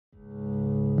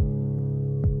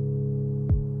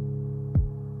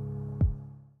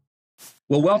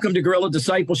Well, welcome to Guerrilla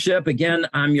Discipleship. Again,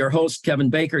 I'm your host, Kevin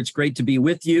Baker. It's great to be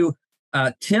with you.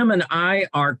 Tim and I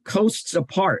are coasts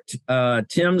apart.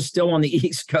 Tim's still on the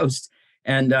East Coast,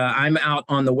 and I'm out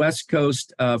on the West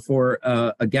Coast for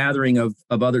a gathering of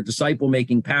other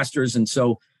disciple-making pastors. And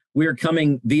so we're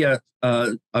coming via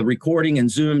a recording and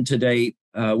Zoom today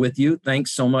with you.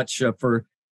 Thanks so much for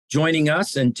joining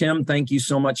us. And Tim, thank you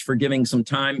so much for giving some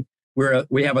time.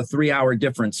 We have a 3-hour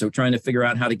difference, so trying to figure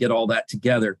out how to get all that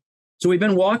together. So we've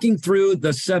been walking through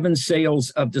the 7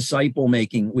 sales of disciple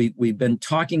making. We've been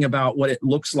talking about what it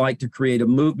looks like to create a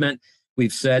movement.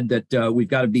 We've said that we've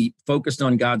got to be focused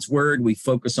on God's word. We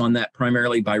focus on that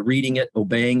primarily by reading it,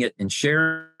 obeying it, and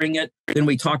sharing it. Then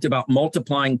we talked about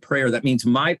multiplying prayer. That means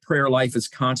my prayer life is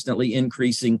constantly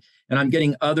increasing, and I'm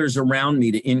getting others around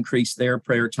me to increase their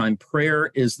prayer time.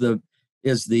 Prayer is the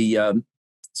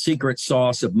secret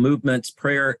sauce of movements.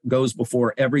 Prayer goes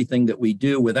before everything that we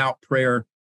do. Without prayer,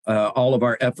 all of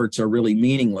our efforts are really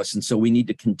meaningless. And so we need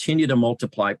to continue to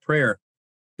multiply prayer.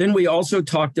 Then we also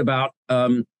talked about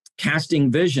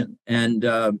casting vision. And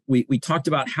we talked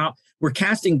about how we're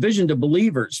casting vision to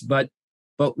believers, but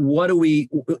what do we,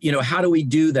 how do we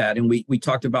do that? And we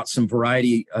talked about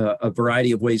a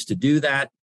variety of ways to do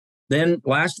that. Then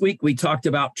last week, we talked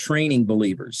about training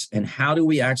believers and how do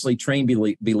we actually train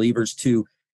believers to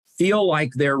feel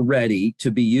like they're ready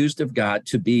to be used of God,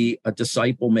 to be a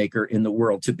disciple maker in the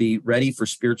world, to be ready for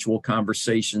spiritual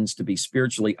conversations, to be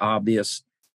spiritually obvious,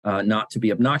 not to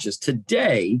be obnoxious.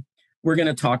 Today, we're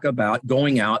going to talk about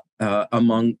going out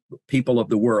among people of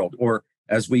the world, or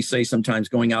as we say sometimes,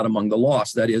 going out among the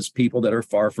lost, that is, people that are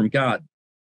far from God.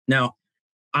 Now,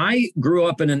 I grew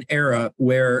up in an era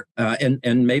where,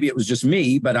 and maybe it was just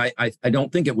me, but I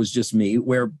don't think it was just me,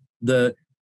 where the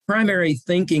primary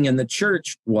thinking in the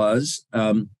church was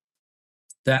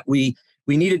that we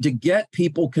needed to get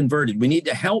people converted. We need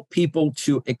to help people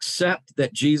to accept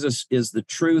that Jesus is the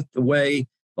truth, the way,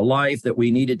 the life, that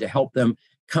we needed to help them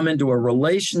come into a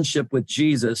relationship with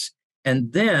Jesus,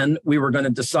 and then we were going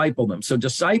to disciple them. So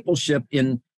discipleship,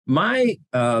 in my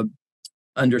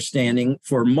understanding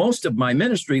for most of my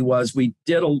ministry, was we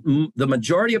did the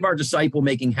majority of our disciple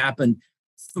making happened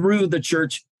through the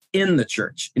church, in the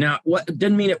church. Now, what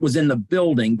didn't mean it was in the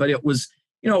building, but it was,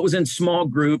 it was in small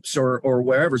groups or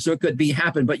wherever. So it could be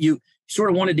happen, but you sort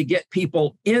of wanted to get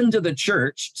people into the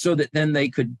church so that then they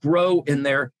could grow in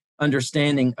their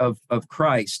understanding of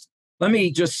Christ. Let me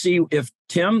just see if,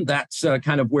 Tim, that's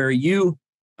kind of where you,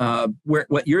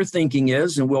 what your thinking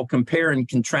is, and we'll compare and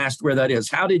contrast where that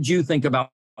is. How did you think about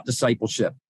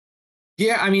discipleship?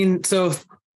 Yeah, so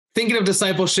thinking of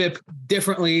discipleship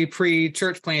differently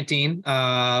pre-church planting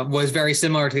was very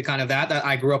similar to kind of that.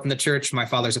 I grew up in the church. My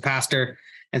father's a pastor.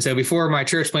 And so before my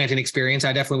church planting experience,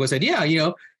 I definitely was said,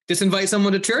 just invite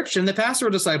someone to church and the pastor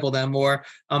will disciple them. Or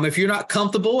if you're not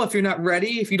comfortable, if you're not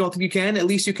ready, if you don't think you can, at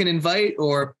least you can invite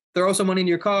or throw someone in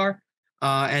your car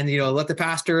and, let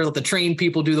the trained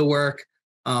people do the work.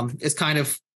 Is kind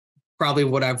of probably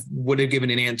what I would have given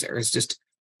an answer. Is just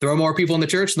throw more people in the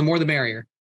church, the more the merrier.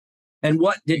 And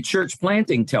what did church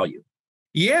planting tell you?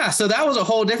 Yeah, so that was a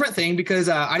whole different thing because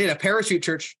I did a parachute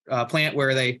church plant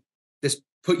where they just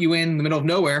put you in the middle of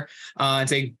nowhere and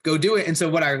say, go do it. And so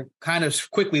what I kind of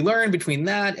quickly learned between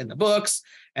that and the books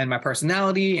and my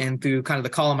personality and through kind of the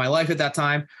call of my life at that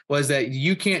time was that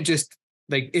you can't just,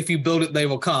 if you build it, they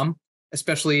will come,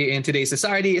 especially in today's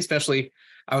society, especially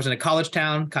I was in a college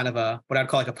town, kind of what I'd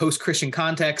call like a post-Christian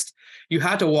context. You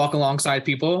had to walk alongside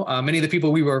people. Many of the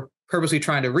people we were purposely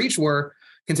trying to reach were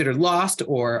considered lost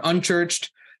or unchurched,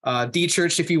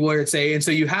 de-churched, if you would say. And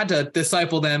so you had to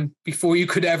disciple them before you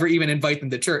could ever even invite them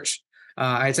to church.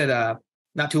 I said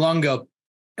not too long ago,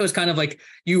 it was kind of like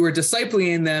you were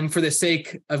discipling them for the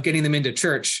sake of getting them into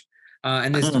church.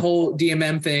 And this whole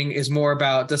DMM thing is more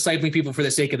about discipling people for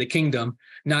the sake of the kingdom,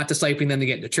 not discipling them to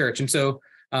get into church. And so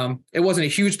it wasn't a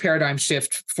huge paradigm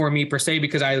shift for me per se,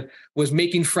 because I was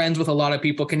making friends with a lot of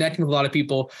people, connecting with a lot of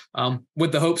people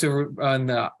with the hopes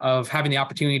of having the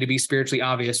opportunity to be spiritually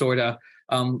obvious or to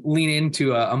lean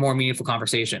into a more meaningful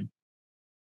conversation.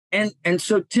 And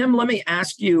so, Tim, let me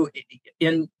ask you,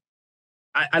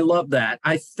 I love that.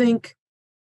 I think,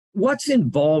 what's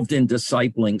involved in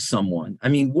discipling someone? I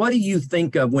mean, what do you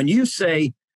think of when you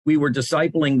say we were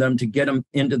discipling them to get them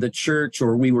into the church,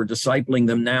 or we were discipling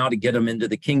them now to get them into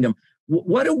the kingdom?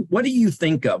 What do you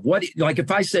think of? Like if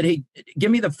I said, hey,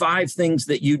 give me the 5 things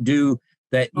that you do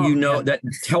that that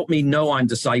help me know I'm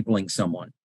discipling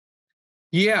someone.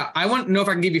 Yeah, I want to know if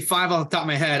I can give you five off the top of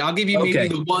my head. I'll give you maybe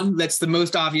the one that's the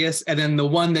most obvious, and then the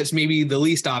one that's maybe the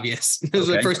least obvious. Those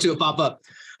are the first two that pop up.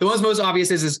 The one's most obvious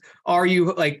is are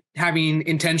you like having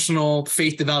intentional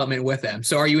faith development with them?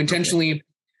 So are you intentionally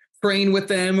praying with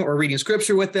them or reading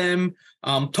scripture with them,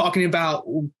 talking about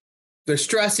their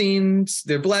stressings,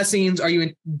 their blessings? Are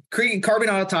you carving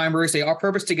out a time where you say our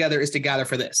purpose together is to gather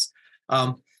for this?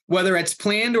 Whether it's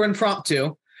planned or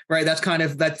impromptu, right?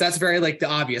 That's very like the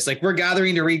obvious, like we're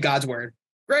gathering to read God's word.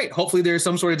 Great. Hopefully there's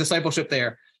some sort of discipleship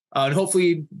there. And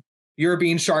hopefully you're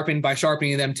being sharpened by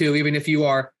sharpening them too, even if you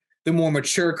are the more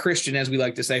mature Christian, as we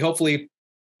like to say. Hopefully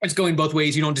it's going both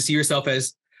ways. You don't just see yourself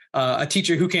as a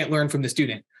teacher who can't learn from the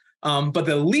student. But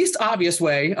the least obvious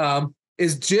way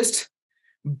is just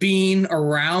being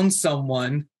around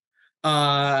someone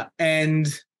and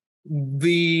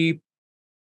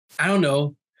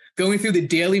going through the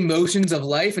daily motions of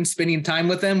life and spending time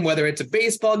with them, whether it's a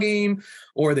baseball game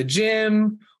or the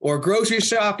gym or grocery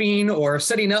shopping or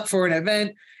setting up for an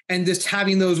event, and just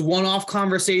having those one-off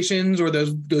conversations or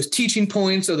those teaching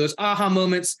points or those aha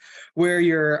moments where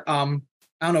you're,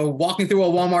 walking through a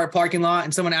Walmart parking lot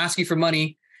and someone asks you for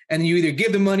money, and you either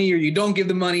give the money or you don't give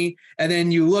the money. And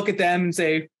then you look at them and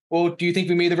say, well, do you think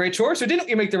we made the right choice or didn't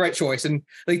we make the right choice? And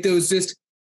like those just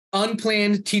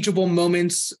unplanned teachable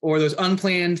moments or those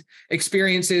unplanned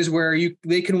experiences where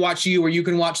they can watch you or you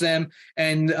can watch them.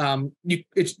 And you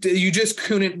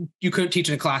couldn't teach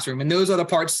in a classroom. And those are the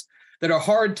parts that are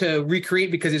hard to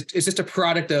recreate because it's just a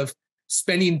product of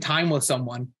spending time with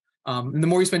someone. And the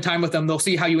more you spend time with them, they'll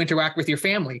see how you interact with your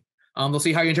family. They'll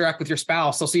see how you interact with your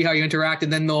spouse. They'll see how you interact.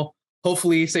 And then they'll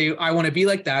hopefully say, I want to be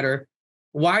like that. Or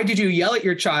why did you yell at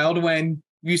your child when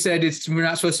you said we're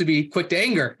not supposed to be quick to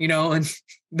anger, and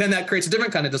then that creates a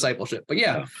different kind of discipleship. But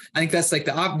yeah, I think that's like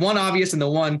the one obvious and the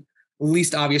one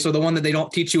least obvious, or the one that they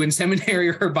don't teach you in seminary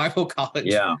or Bible college.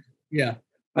 Yeah. Yeah.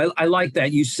 I like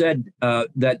that. You said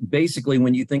that basically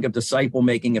when you think of disciple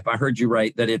making, if I heard you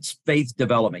right, that it's faith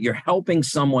development. You're helping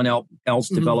someone else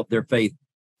develop their faith,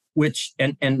 which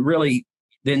and really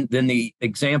then the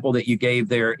example that you gave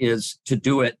there is to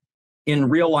do it in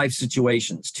real life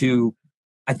situations.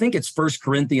 I think it's 1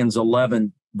 Corinthians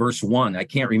 11, verse 1. I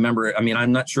can't remember. I mean,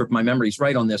 I'm not sure if my memory is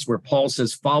right on this, where Paul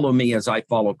says, follow me as I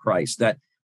follow Christ. That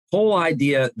whole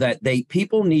idea that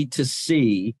people need to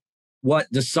see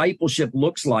what discipleship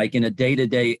looks like in a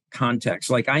day-to-day context.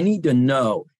 Like I need to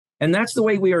know. And that's the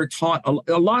way we are taught.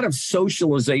 A lot of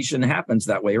socialization happens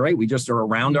that way, right? We just are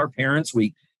around our parents.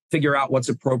 We figure out what's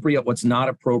appropriate, what's not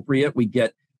appropriate.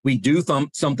 We do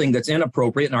something that's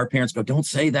inappropriate and our parents go, don't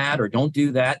say that or don't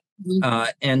do that.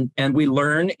 And we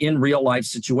learn in real life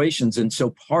situations. And so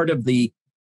part of the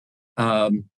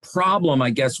problem,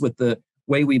 I guess, with the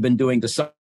way we've been doing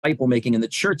disciple making in the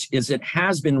church is it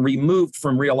has been removed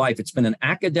from real life. It's been an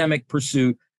academic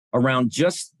pursuit around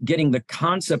just getting the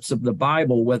concepts of the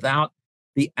Bible without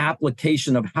the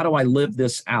application of how do I live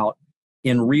this out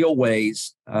in real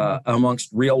ways amongst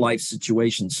real life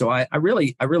situations. So I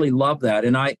really love that.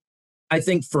 And I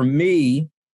think for me,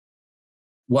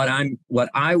 what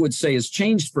I would say has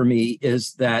changed for me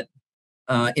is that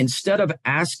instead of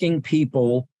asking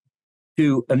people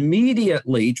to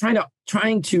immediately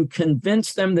trying to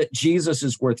convince them that Jesus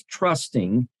is worth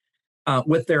trusting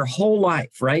with their whole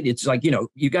life, right? It's like,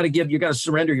 you got to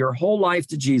surrender your whole life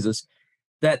to Jesus.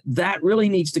 That really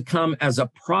needs to come as a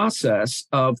process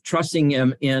of trusting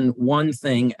him in one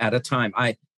thing at a time.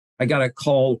 I got a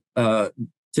call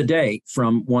today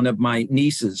from one of my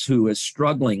nieces who is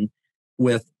struggling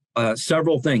with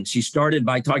several things. She started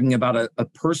by talking about a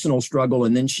personal struggle,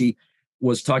 and then she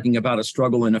was talking about a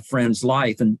struggle in a friend's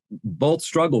life. And both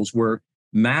struggles were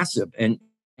massive and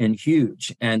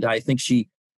huge. And I think she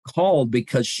called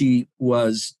because she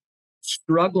was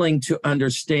struggling to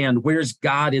understand where's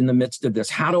God in the midst of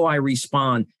this. How do I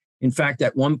respond? In fact,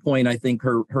 at one point, I think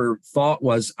her thought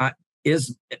was,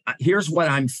 here's what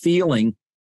I'm feeling.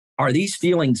 Are these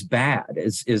feelings bad?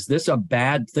 Is this a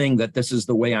bad thing that this is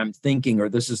the way I'm thinking or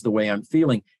this is the way I'm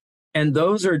feeling? And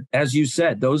those are, as you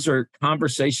said, those are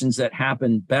conversations that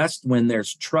happen best when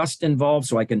there's trust involved.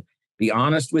 So I can be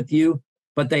honest with you,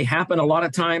 but they happen a lot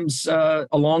of times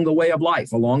along the way of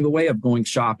life, along the way of going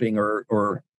shopping or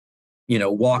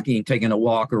walking, taking a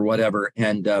walk or whatever.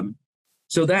 And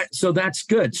so that's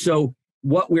good. So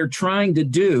what we're trying to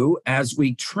do as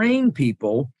we train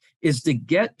people is to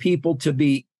get people to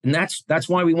be, and that's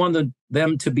why we want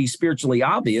them to be spiritually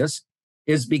obvious,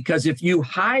 is because if you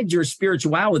hide your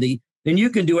spirituality, then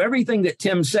you can do everything that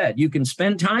Tim said. You can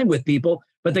spend time with people,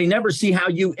 but they never see how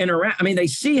you interact. I mean, they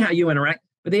see how you interact,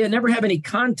 but they never have any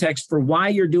context for why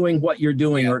you're doing what you're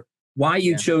doing why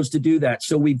you chose to do that.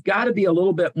 So we've got to be a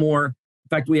little bit more, in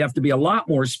fact, we have to be a lot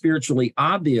more spiritually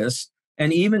obvious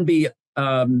and even be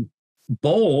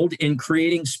bold in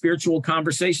creating spiritual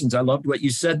conversations. I loved what you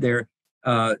said there.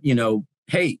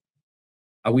 Hey,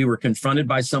 we were confronted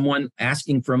by someone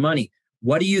asking for money.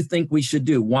 What do you think we should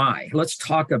do? Why? Let's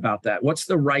talk about that. What's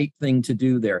the right thing to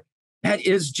do there? That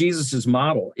is Jesus's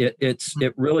model.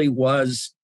 It really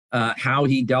was how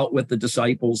he dealt with the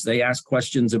disciples. They asked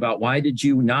questions about, why did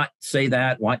you not say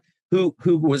that? Why? Who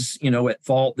was, at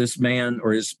fault, this man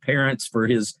or his parents for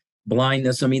his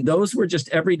blindness? I mean, those were just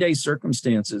everyday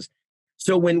circumstances.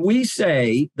 So when we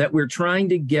say that we're trying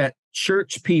to get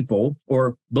church people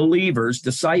or believers,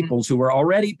 disciples who are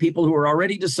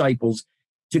already disciples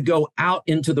to go out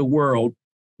into the world,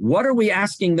 what are we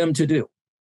asking them to do?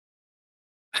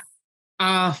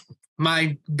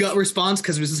 My gut response,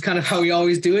 because this is kind of how we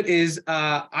always do it, is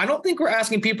I don't think we're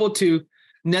asking people to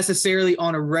necessarily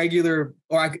on a regular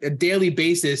or a daily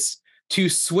basis to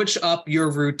switch up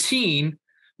your routine,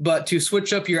 but to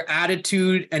switch up your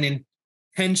attitude and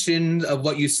intention of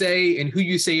what you say and who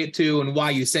you say it to and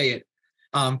why you say it.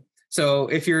 So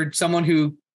if you're someone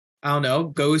who, I don't know,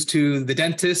 goes to the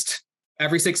dentist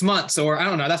every 6 months, or I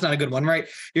don't know, that's not a good one, right?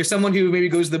 You're someone who maybe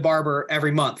goes to the barber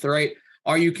every month, right?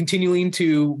 Are you continuing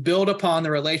to build upon the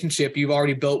relationship you've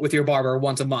already built with your barber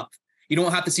once a month? You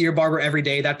don't have to see your barber every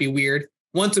day. That'd be weird.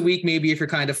 Once a week, maybe, if you're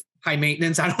kind of high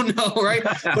maintenance, I don't know, right?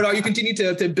 But are you continuing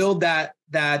to build that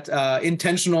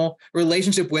intentional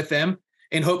relationship with them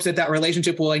in hopes that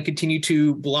relationship will continue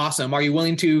to blossom? Are you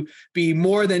willing to be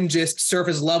more than just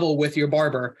surface level with your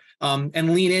barber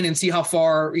and lean in and see how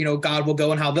far, God will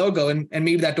go and how they'll go? And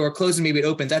maybe that door closes, maybe it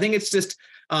opens. I think it's just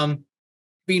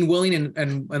being willing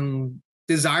and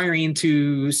desiring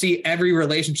to see every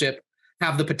relationship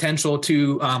have the potential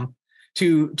to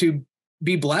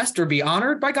be blessed or be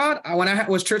honored by God. When I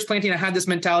was church planting, I had this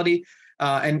mentality,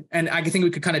 and I think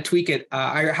we could kind of tweak it.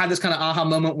 I had this kind of aha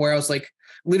moment where I was like,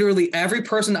 literally every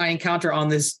person I encounter on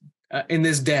this in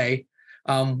this day,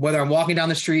 whether I'm walking down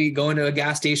the street, going to a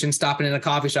gas station, stopping in a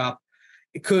coffee shop,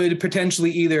 it could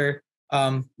potentially either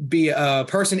be a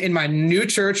person in my new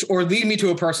church or lead me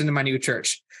to a person in my new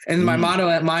church. And my motto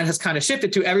at mine has kind of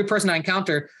shifted to every person I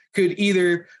encounter could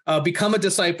either become a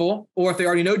disciple, or if they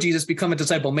already know Jesus, become a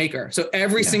disciple maker. So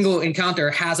every single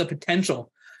encounter has a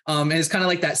potential. And it's kind of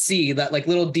like that seed, that like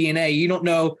little DNA. You don't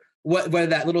know whether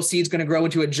that little seed's going to grow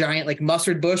into a giant like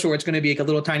mustard bush, or it's going to be like a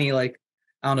little tiny, like,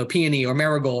 I don't know, peony or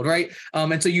marigold, right?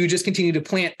 And so you just continue to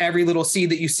plant every little seed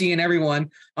that you see in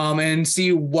everyone, and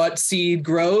see what seed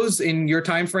grows in your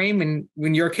time frame and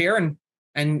in your care,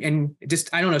 and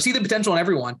just, I don't know, see the potential in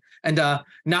everyone, and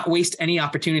not waste any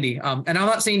opportunity. And I'm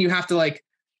not saying you have to like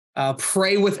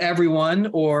pray with everyone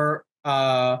or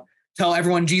tell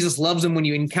everyone Jesus loves them when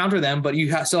you encounter them, but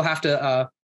you still have to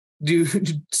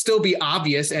still be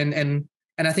obvious, and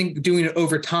I think doing it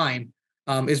over time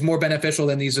is more beneficial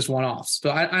than these just one-offs.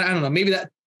 So I don't know, maybe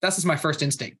that's just my first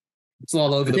instinct. It's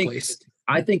all over the place.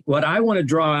 I think what I want to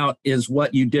draw out is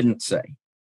what you didn't say.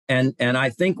 And I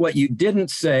think what you didn't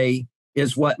say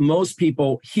is what most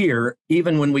people hear,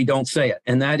 even when we don't say it.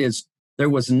 And that is, there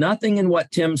was nothing in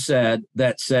what Tim said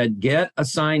that said, get a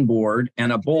signboard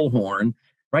and a bullhorn,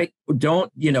 right?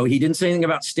 He didn't say anything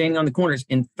about standing on the corners.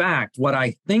 In fact, what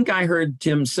I think I heard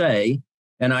Tim say,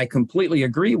 and I completely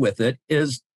agree with it,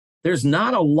 is there's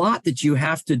not a lot that you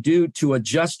have to do to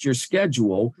adjust your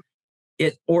schedule,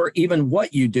 or even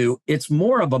what you do. It's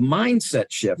more of a mindset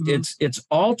shift. It's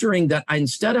altering that.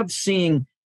 Instead of seeing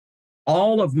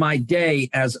all of my day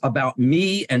as about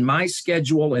me and my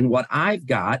schedule and what I've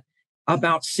got,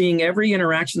 about seeing every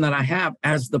interaction that I have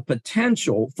as the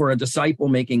potential for a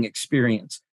disciple-making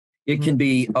experience. It can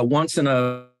be a once in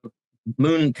a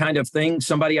moon kind of thing,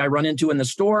 somebody I run into in the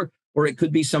store, or it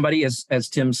could be somebody, as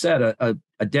Tim said,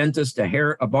 a dentist,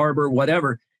 a barber,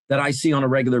 whatever, that I see on a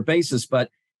regular basis.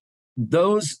 But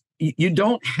those, you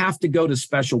don't have to go to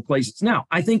special places. Now,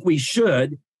 I think we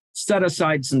should set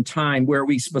aside some time where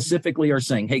we specifically are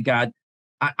saying, hey, God,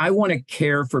 I want to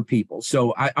care for people.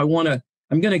 So I'm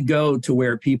going to go to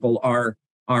where people are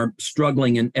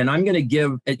struggling, and I'm going to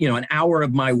give, an hour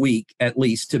of my week at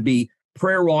least to be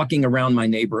prayer walking around my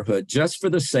neighborhood, just for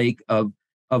the sake of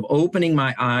opening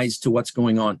my eyes to what's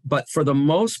going on. But for the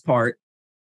most part,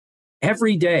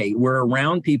 every day we're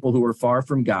around people who are far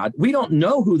from God. We don't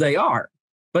know who they are,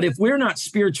 but if we're not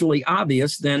spiritually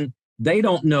obvious, then they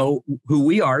don't know who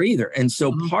we are either. And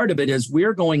so part of it is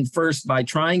we're going first by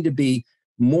trying to be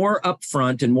more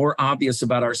upfront and more obvious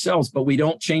about ourselves, but we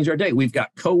don't change our day. We've got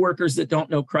coworkers that don't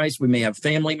know Christ. We may have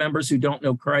family members who don't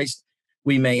know Christ.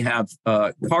 We may have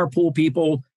carpool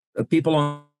people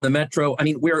on the metro. I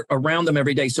mean, we're around them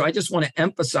every day. So I just want to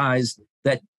emphasize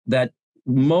that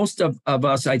most of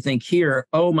us, I think here,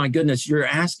 oh my goodness, you're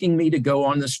asking me to go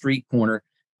on the street corner.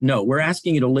 No, we're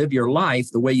asking you to live your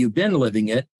life the way you've been living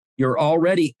it. You're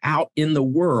already out in the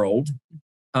world,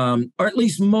 or at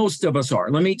least most of us are.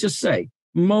 Let me just say,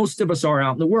 most of us are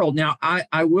out in the world. Now,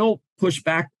 I will push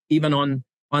back even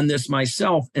on this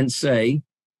myself and say,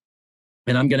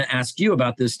 and I'm going to ask you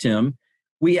about this, Tim.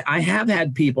 I have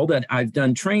had people that I've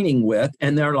done training with,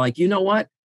 and they're like, you know what?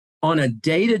 On a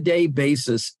day-to-day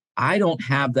basis, I don't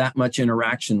have that much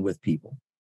interaction with people.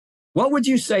 What would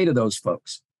you say to those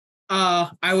folks?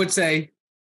 I would say,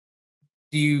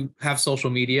 do you have social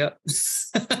media?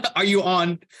 Are you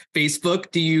on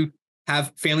Facebook? Do you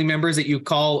have family members that you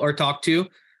call or talk to?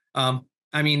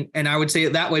 I mean, and I would say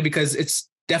it that way because it's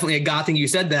definitely a God thing. You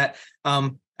said that.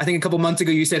 I think a couple months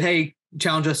ago you said, hey,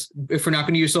 challenge us if we're not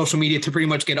going to use social media to pretty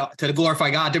much to glorify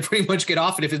God, to pretty much get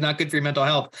off it if it's not good for your mental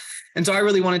health. And so I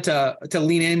really wanted to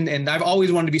lean in, and I've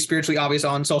always wanted to be spiritually obvious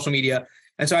on social media.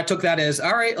 And so I took that as,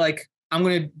 all right, like I'm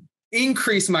going to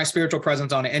increase my spiritual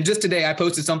presence on it. And just today I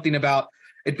posted something about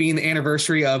it being the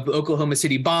anniversary of the Oklahoma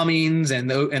City bombings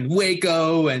and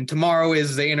Waco. And tomorrow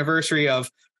is the anniversary of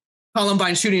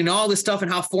Columbine shooting and all this stuff, and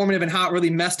how formative and how it really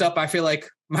messed up, I feel like,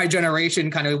 my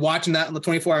generation, kind of watching that in the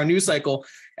 24-hour news cycle.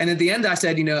 And at the end, I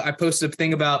said, I posted a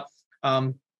thing about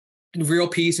real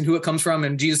peace and who it comes from,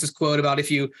 and Jesus' quote about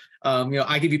if you,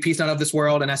 I give you peace not of this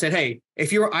world. And I said, hey,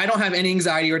 I don't have any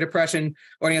anxiety or depression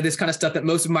or any of this kind of stuff that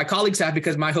most of my colleagues have,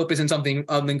 because my hope is in something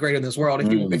other than greater than this world.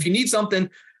 If you need something,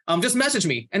 just message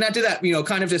me. And I did that,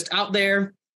 kind of just out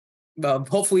there.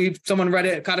 Hopefully someone read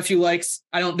it, got a few likes.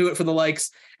 I don't do it for the likes.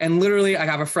 And literally I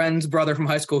have a friend's brother from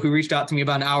high school who reached out to me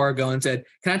about an hour ago and said,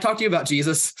 can I talk to you about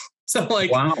Jesus? So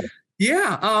like, wow.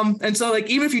 Yeah. And so like,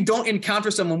 even if you don't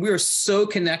encounter someone, we are so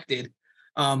connected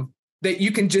that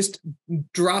you can just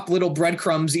drop little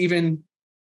breadcrumbs even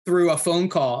through a phone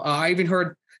call. I even heard,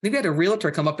 I think we had a realtor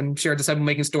come up and share a disciple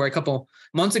making story a couple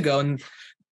months ago, and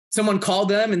someone called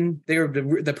them, and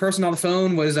the person on the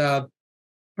phone was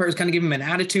kind of giving him an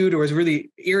attitude or was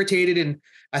really irritated. And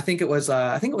I think it was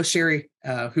Sherry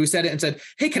who said it and said,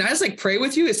 hey, can I just like pray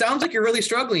with you? It sounds like you're really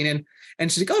struggling.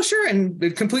 And she's like, oh, sure. And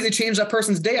it completely changed that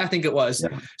person's day, I think it was.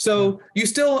 Yeah. So you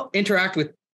still interact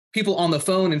with people on the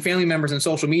phone and family members and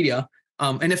social media.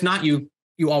 And if not, you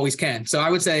always can. So I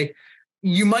would say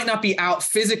you might not be out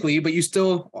physically, but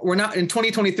we're not in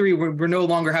 2023. We're no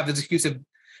longer have this excuse of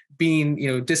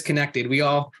being, disconnected. We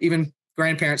all, even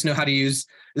grandparents, know how to use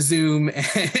Zoom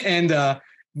and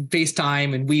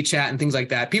FaceTime and WeChat and things like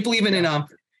that. People even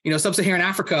in sub-Saharan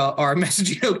Africa are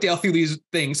messaging Oakdale through these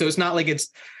things. So it's not like it's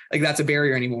like that's a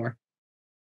barrier anymore.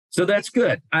 So that's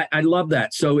good. I love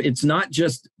that. So it's not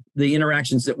just the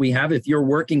interactions that we have. If you're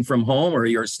working from home or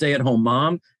you're a stay-at-home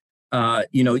mom,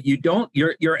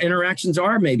 your interactions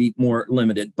are maybe more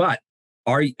limited. But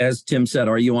as Tim said,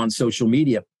 are you on social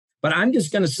media? But I'm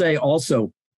just going to say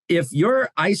also, if you're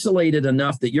isolated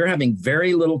enough that you're having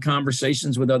very little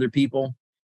conversations with other people,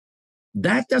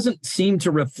 that doesn't seem to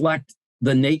reflect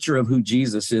the nature of who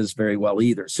Jesus is very well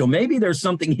either. So maybe there's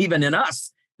something even in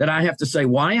us that I have to say,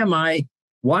 why am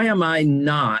I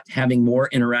not having more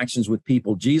interactions with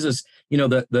people? Jesus,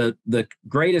 the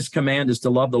greatest command is to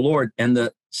love the Lord. And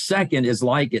the second is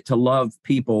like it, to love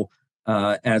people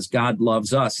as God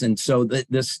loves us. And so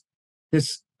this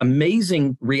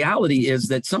amazing reality is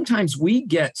that sometimes we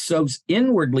get so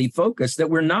inwardly focused that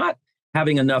we're not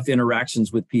having enough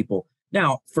interactions with people.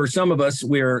 Now, for some of us,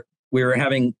 we're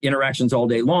having interactions all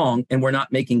day long, and we're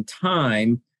not making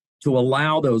time to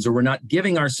allow those, or we're not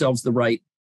giving ourselves the right,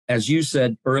 as you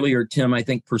said earlier, Tim, I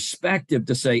think, perspective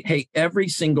to say, hey, every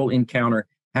single encounter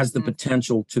has the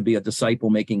potential to be a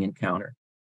disciple-making encounter.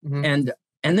 Mm-hmm.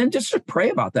 And then just to pray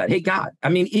about that. Hey, God, I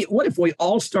mean, what if we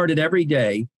all started every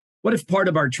day? What if part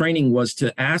of our training was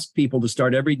to ask people to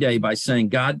start every day by saying,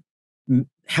 God,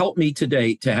 help me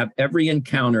today to have every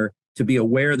encounter, to be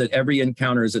aware that every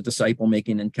encounter is a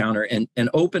disciple-making encounter, and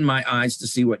open my eyes to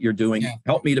see what you're doing. Yeah.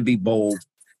 Help me to be bold.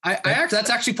 That's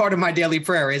actually part of my daily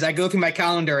prayer is I go through my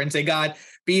calendar and say, God,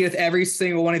 be with every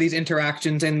single one of these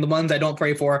interactions, and the ones I don't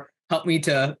pray for, help me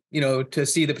to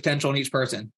see the potential in each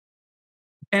person.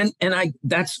 And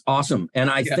that's awesome. And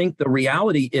I think the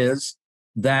reality is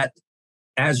that,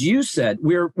 as you said,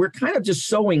 we're kind of just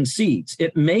sowing seeds.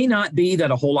 It may not be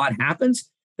that a whole lot happens.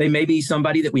 They may be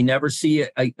somebody that we never see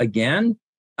again.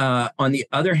 On the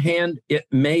other hand, it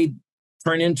may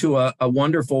turn into a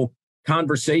wonderful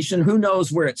conversation. Who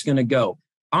knows where it's going to go?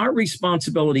 Our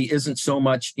responsibility isn't so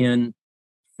much in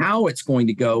how it's going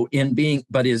to go,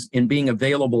 but is in being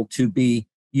available to be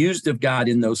used of God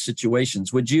in those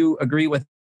situations. Would you agree with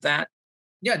that?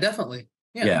 Yeah, definitely.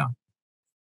 Yeah.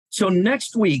 So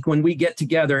next week when we get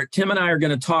together, Tim and I are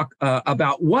going to talk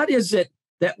about what is it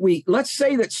that let's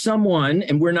say that someone,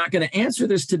 and we're not going to answer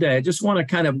this today, I just want to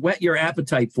kind of whet your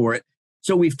appetite for it.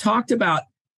 So we've talked about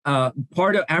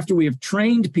after we have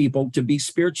trained people to be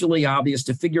spiritually obvious,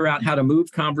 to figure out how to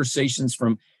move conversations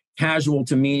from casual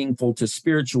to meaningful to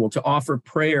spiritual, to offer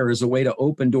prayer as a way to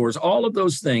open doors, all of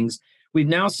those things. We've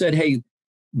now said, hey,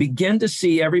 begin to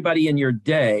see everybody in your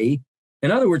day.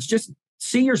 In other words, just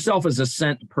see yourself as a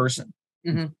sent person.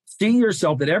 Mm-hmm. See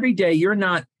yourself that every day you're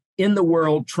not in the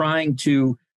world trying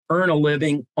to earn a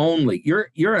living only.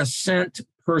 You're a sent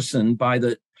person by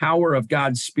the power of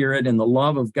God's Spirit and the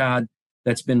love of God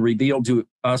that's been revealed to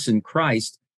us in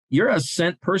Christ. You're a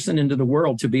sent person into the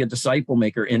world to be a disciple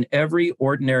maker in every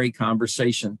ordinary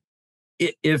conversation.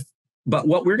 But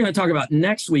what we're going to talk about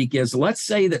next week is, let's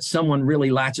say that someone really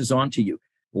latches onto you,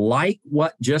 like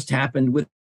what just happened with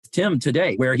Tim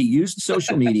today, where he used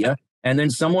social media and then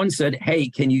someone said, hey,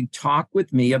 can you talk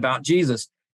with me about Jesus?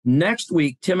 Next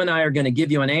week, Tim and I are going to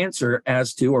give you an answer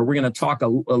as to, or we're going to talk a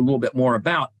little bit more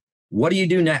about, what do you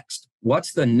do next?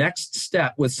 What's the next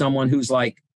step with someone who's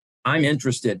like, I'm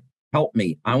interested, help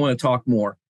me, I want to talk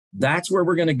more. That's where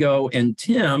we're going to go. And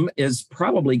Tim is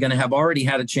probably going to have already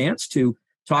had a chance to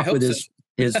talk with his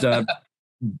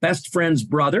best friend's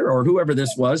brother, or whoever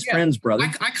this was, friend's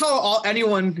brother. I call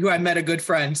anyone who I met a good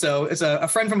friend. So it's a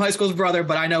friend from high school's brother,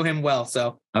 but I know him well.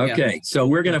 So okay, so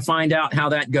we're going to find out how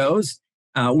that goes.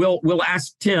 We'll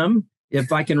ask Tim,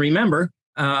 if I can remember,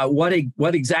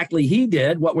 what exactly he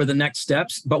did, what were the next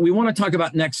steps. But we want to talk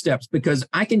about next steps, because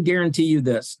I can guarantee you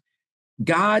this: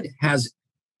 God has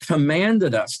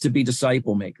commanded us to be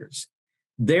disciple makers.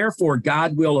 Therefore,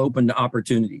 God will open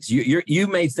opportunities. You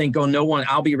may think, oh, no one,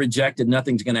 I'll be rejected,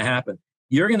 nothing's going to happen.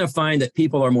 You're going to find that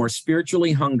people are more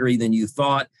spiritually hungry than you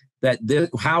thought.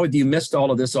 How have you missed all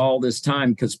of this all this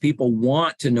time? Because people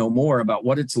want to know more about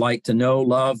what it's like to know,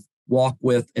 love, walk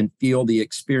with, and feel the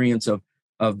experience of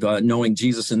knowing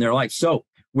Jesus in their life. So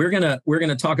we're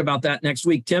gonna talk about that next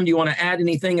week. Tim, do you want to add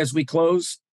anything as we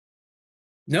close?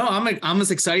 No, I'm as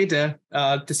excited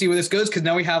to see where this goes, because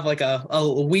now we have like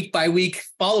a week by week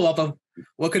follow up of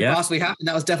what could possibly happen.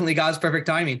 That was definitely God's perfect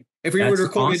timing. If we were to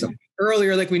record it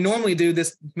earlier like we normally do,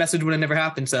 this message would have never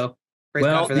happened. So praise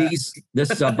God for that.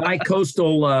 This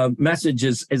bi-coastal message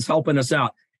is helping us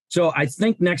out. So I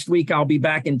think next week I'll be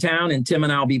back in town, and Tim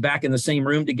and I'll be back in the same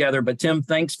room together. But Tim,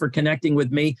 thanks for connecting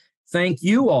with me. Thank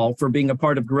you all for being a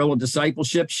part of Guerrilla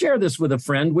Discipleship. Share this with a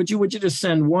friend. Would you just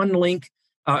send one link?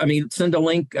 Send a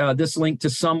link, this link to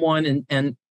someone,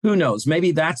 and who knows,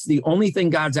 maybe that's the only thing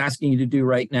God's asking you to do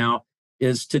right now,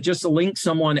 is to just link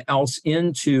someone else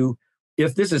into,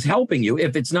 if this is helping you.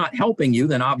 If it's not helping you,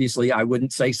 then obviously I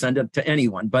wouldn't say send it to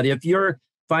anyone. But if you're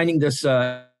finding this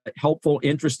helpful,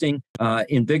 interesting,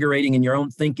 invigorating in your own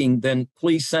thinking, then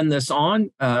please send this on.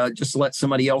 Just let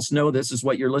somebody else know this is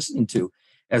what you're listening to.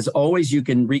 As always, you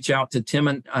can reach out to Tim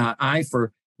and I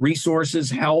for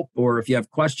resources, help, or if you have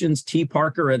questions,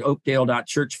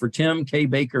 tparker@oakdale.church for Tim,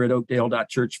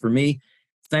 kbaker@oakdale.church for me.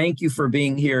 Thank you for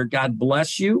being here. God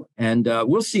bless you. And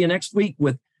we'll see you next week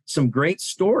with some great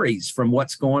stories from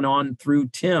what's going on through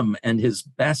Tim and his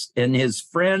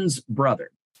friend's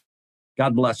brother.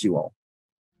 God bless you all.